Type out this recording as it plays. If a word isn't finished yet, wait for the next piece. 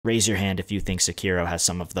Raise your hand if you think Sekiro has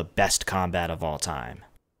some of the best combat of all time.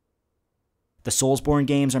 The Soulsborne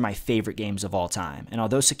games are my favorite games of all time, and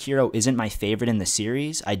although Sekiro isn't my favorite in the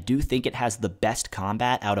series, I do think it has the best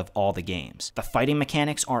combat out of all the games. The fighting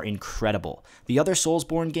mechanics are incredible. The other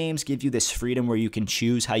Soulsborne games give you this freedom where you can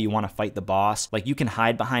choose how you want to fight the boss, like you can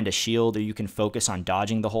hide behind a shield or you can focus on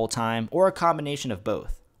dodging the whole time, or a combination of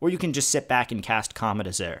both. Or you can just sit back and cast Kama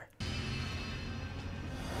de Zer.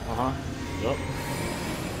 Yep.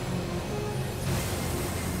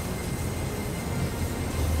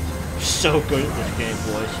 So good at this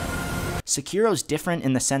game, boys. Sekiro's different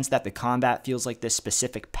in the sense that the combat feels like this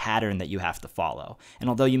specific pattern that you have to follow. And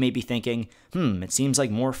although you may be thinking, it seems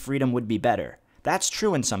like more freedom would be better. That's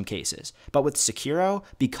true in some cases. But with Sekiro,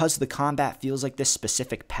 because the combat feels like this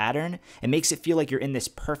specific pattern, it makes it feel like you're in this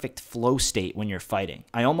perfect flow state when you're fighting.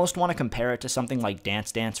 I almost want to compare it to something like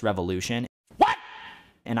Dance Dance Revolution.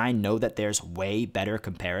 And I know that there's way better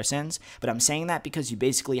comparisons, but I'm saying that because you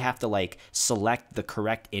basically have to select the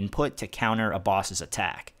correct input to counter a boss's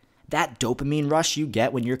attack. That dopamine rush you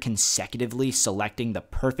get when you're consecutively selecting the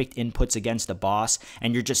perfect inputs against a boss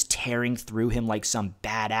and you're just tearing through him like some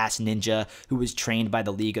badass ninja who was trained by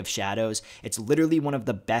the League of Shadows, it's literally one of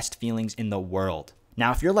the best feelings in the world.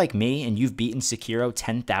 Now, if you're like me and you've beaten Sekiro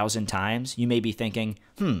 10,000 times, you may be thinking,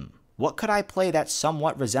 what could I play that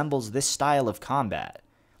somewhat resembles this style of combat?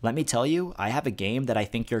 Let me tell you, I have a game that I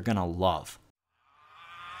think you're gonna love.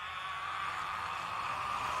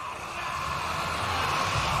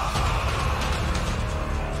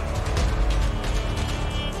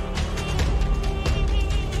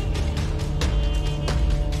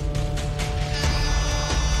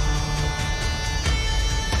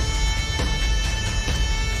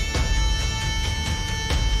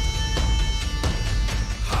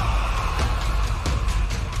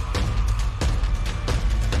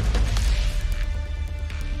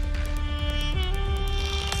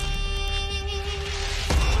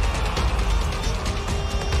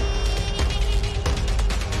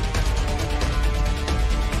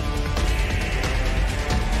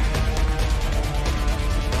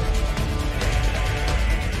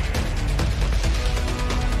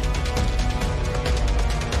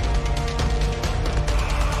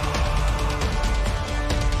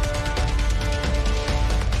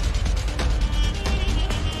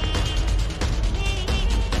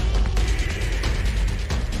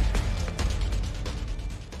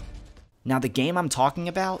 Now, the game I'm talking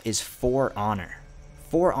about is For Honor.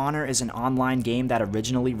 For Honor is an online game that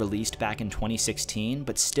originally released back in 2016,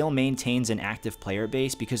 but still maintains an active player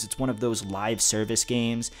base because it's one of those live service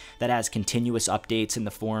games that has continuous updates in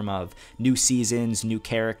the form of new seasons, new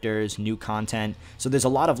characters, new content, so there's a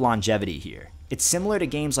lot of longevity here. It's similar to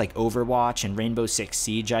games like Overwatch and Rainbow Six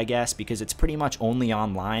Siege, I guess, because it's pretty much only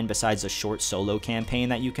online besides a short solo campaign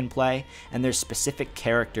that you can play, and there's specific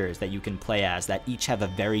characters that you can play as that each have a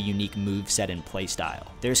very unique moveset and playstyle.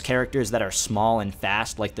 There's characters that are small and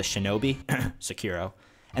fast like the Shinobi, Sekiro,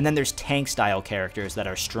 and then there's tank-style characters that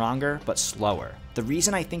are stronger but slower. The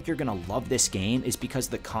reason I think you're gonna love this game is because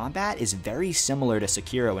the combat is very similar to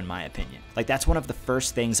Sekiro in my opinion. That's one of the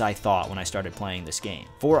first things I thought when I started playing this game.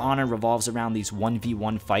 For Honor revolves around these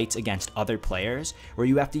 1v1 fights against other players where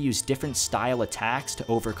you have to use different style attacks to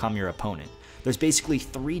overcome your opponent. There's basically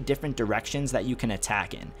 3 different directions that you can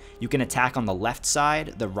attack in. You can attack on the left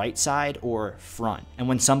side, the right side, or front. And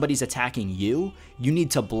when somebody's attacking you, you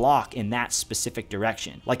need to block in that specific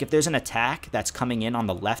direction. Like if there's an attack that's coming in on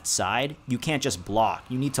the left side, you can't just block.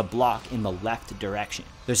 You need to block in the left direction.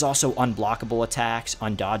 There's also unblockable attacks,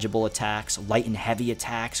 undodgeable attacks, light and heavy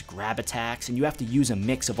attacks, grab attacks, and you have to use a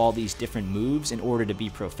mix of all these different moves in order to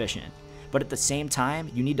be proficient. But at the same time,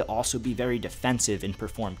 you need to also be very defensive and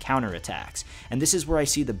perform counterattacks, and this is where I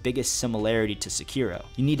see the biggest similarity to Sekiro.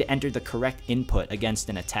 You need to enter the correct input against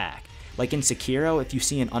an attack. Like in Sekiro, if you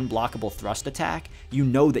see an unblockable thrust attack, you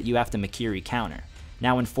know that you have to Makiri counter.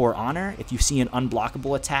 Now in For Honor, if you see an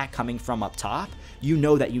unblockable attack coming from up top, you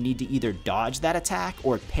know that you need to either dodge that attack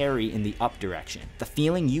or parry in the up direction. The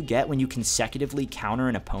feeling you get when you consecutively counter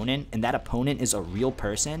an opponent and that opponent is a real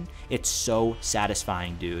person, it's so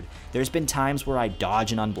satisfying, dude. There's been times where I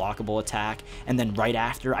dodge an unblockable attack and then right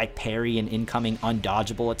after I parry an incoming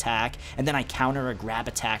undodgeable attack and then I counter a grab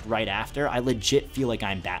attack right after. I legit feel like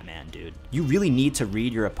I'm Batman, dude. You really need to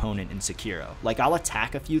read your opponent in Sekiro. I'll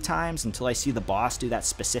attack a few times until I see the boss do that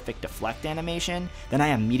specific deflect animation, then I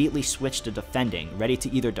immediately switch to defending, ready to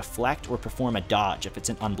either deflect or perform a dodge if it's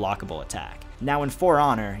an unblockable attack. Now in For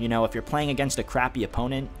Honor, you know, if you're playing against a crappy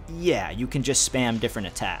opponent, yeah, you can just spam different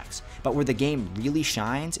attacks. But where the game really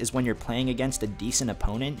shines is when you're playing against a decent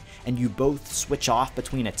opponent and you both switch off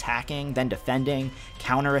between attacking, then defending,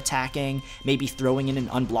 counter-attacking, maybe throwing in an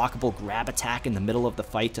unblockable grab attack in the middle of the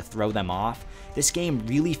fight to throw them off. This game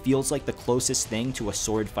really feels like the closest thing to a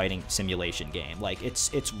sword fighting simulation game. Like,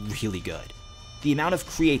 it's really good. The amount of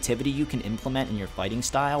creativity you can implement in your fighting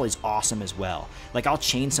style is awesome as well. Like, I'll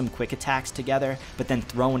chain some quick attacks together, but then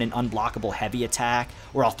throw in an unblockable heavy attack,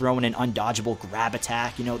 or I'll throw in an undodgeable grab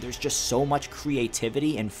attack. You know, there's just so much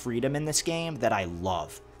creativity and freedom in this game that I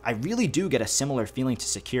love. I really do get a similar feeling to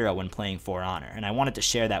Sekiro when playing For Honor, and I wanted to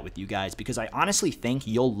share that with you guys because I honestly think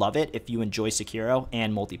you'll love it if you enjoy Sekiro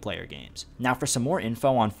and multiplayer games. Now for some more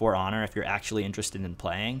info on For Honor, if you're actually interested in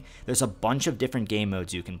playing, there's a bunch of different game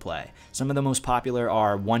modes you can play. Some of the most popular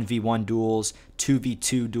are 1v1 duels,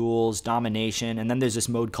 2v2 duels, domination, and then there's this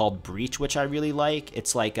mode called Breach, which I really like.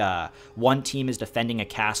 It's like one team is defending a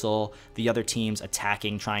castle, the other team's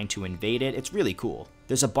attacking, trying to invade it. It's really cool.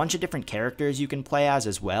 There's a bunch of different characters you can play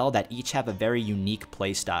as well that each have a very unique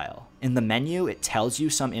play style. In the menu, it tells you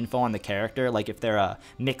some info on the character, like if they're a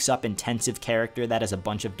mix-up intensive character that has a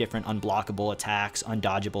bunch of different unblockable attacks,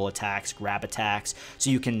 undodgeable attacks, grab attacks, so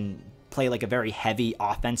you can play like a very heavy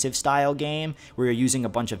offensive style game where you're using a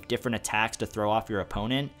bunch of different attacks to throw off your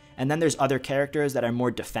opponent. And then there's other characters that are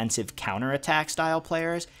more defensive counter-attack style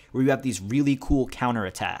players where you have these really cool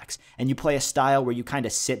counter-attacks, and you play a style where you kind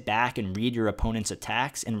of sit back and read your opponent's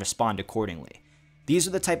attacks and respond accordingly. These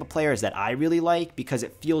are the type of players that I really like because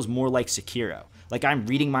it feels more like Sekiro. Like I'm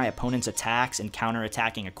reading my opponent's attacks and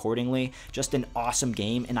counter-attacking accordingly. Just an awesome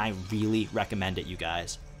game, and I really recommend it, you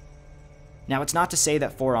guys. Now, it's not to say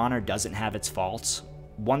that For Honor doesn't have its faults.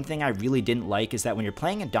 One thing I really didn't like is that when you're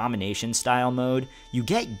playing a domination style mode, you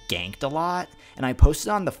get ganked a lot, and I posted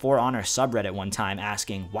on the For Honor subreddit one time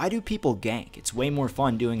asking, why do people gank? It's way more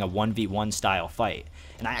fun doing a 1v1 style fight.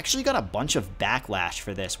 And I actually got a bunch of backlash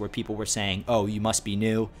for this where people were saying, oh, you must be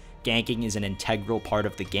new, ganking is an integral part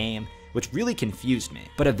of the game, which really confused me.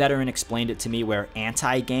 But a veteran explained it to me where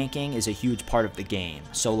anti-ganking is a huge part of the game.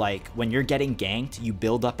 So like, when you're getting ganked, you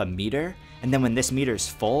build up a meter, and then when this meter's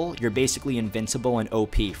full, you're basically invincible and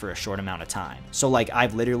OP for a short amount of time. So like,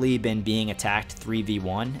 I've literally been being attacked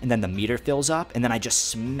 3v1, and then the meter fills up, and then I just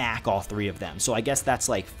smack all three of them. So I guess that's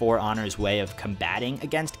like For Honor's way of combating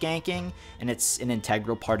against ganking, and it's an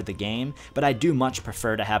integral part of the game. But I do much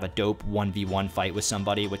prefer to have a dope 1v1 fight with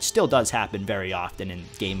somebody, which still does happen very often in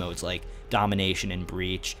game modes like Domination and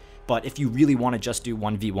Breach. But if you really want to just do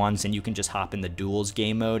 1v1s, then you can just hop in the duels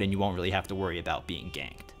game mode and you won't really have to worry about being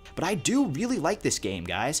ganked. But I do really like this game,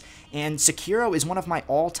 guys, and Sekiro is one of my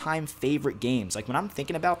all-time favorite games. Like, when I'm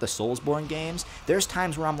thinking about the Soulsborne games, there's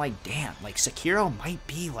times where I'm like, damn, like, Sekiro might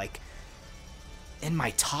be, like, in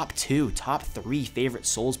my top 2, top 3 favorite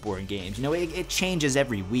Soulsborne games. You know, it changes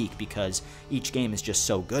every week because each game is just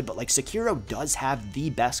so good, but, like, Sekiro does have the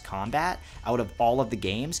best combat out of all of the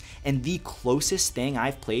games, and the closest thing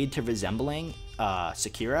I've played to resembling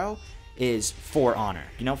Sekiro is For Honor.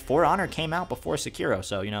 You know, For Honor came out before Sekiro,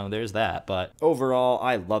 so, you know, there's that. But overall,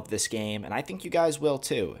 I love this game, and I think you guys will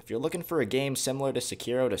too. If you're looking for a game similar to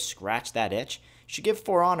Sekiro to scratch that itch, you should give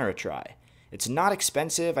For Honor a try. It's not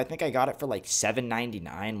expensive. I think I got it for like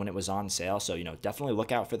 $7.99 when it was on sale, so, you know, definitely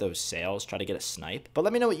look out for those sales. Try to get a snipe. But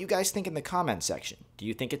let me know what you guys think in the comment section. Do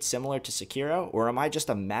you think it's similar to Sekiro, or am I just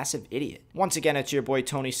a massive idiot? Once again, it's your boy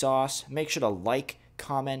Tony Sauce. Make sure to like,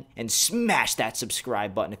 comment, and smash that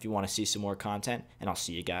subscribe button if you want to see some more content, and I'll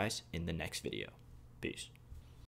see you guys in the next video. Peace.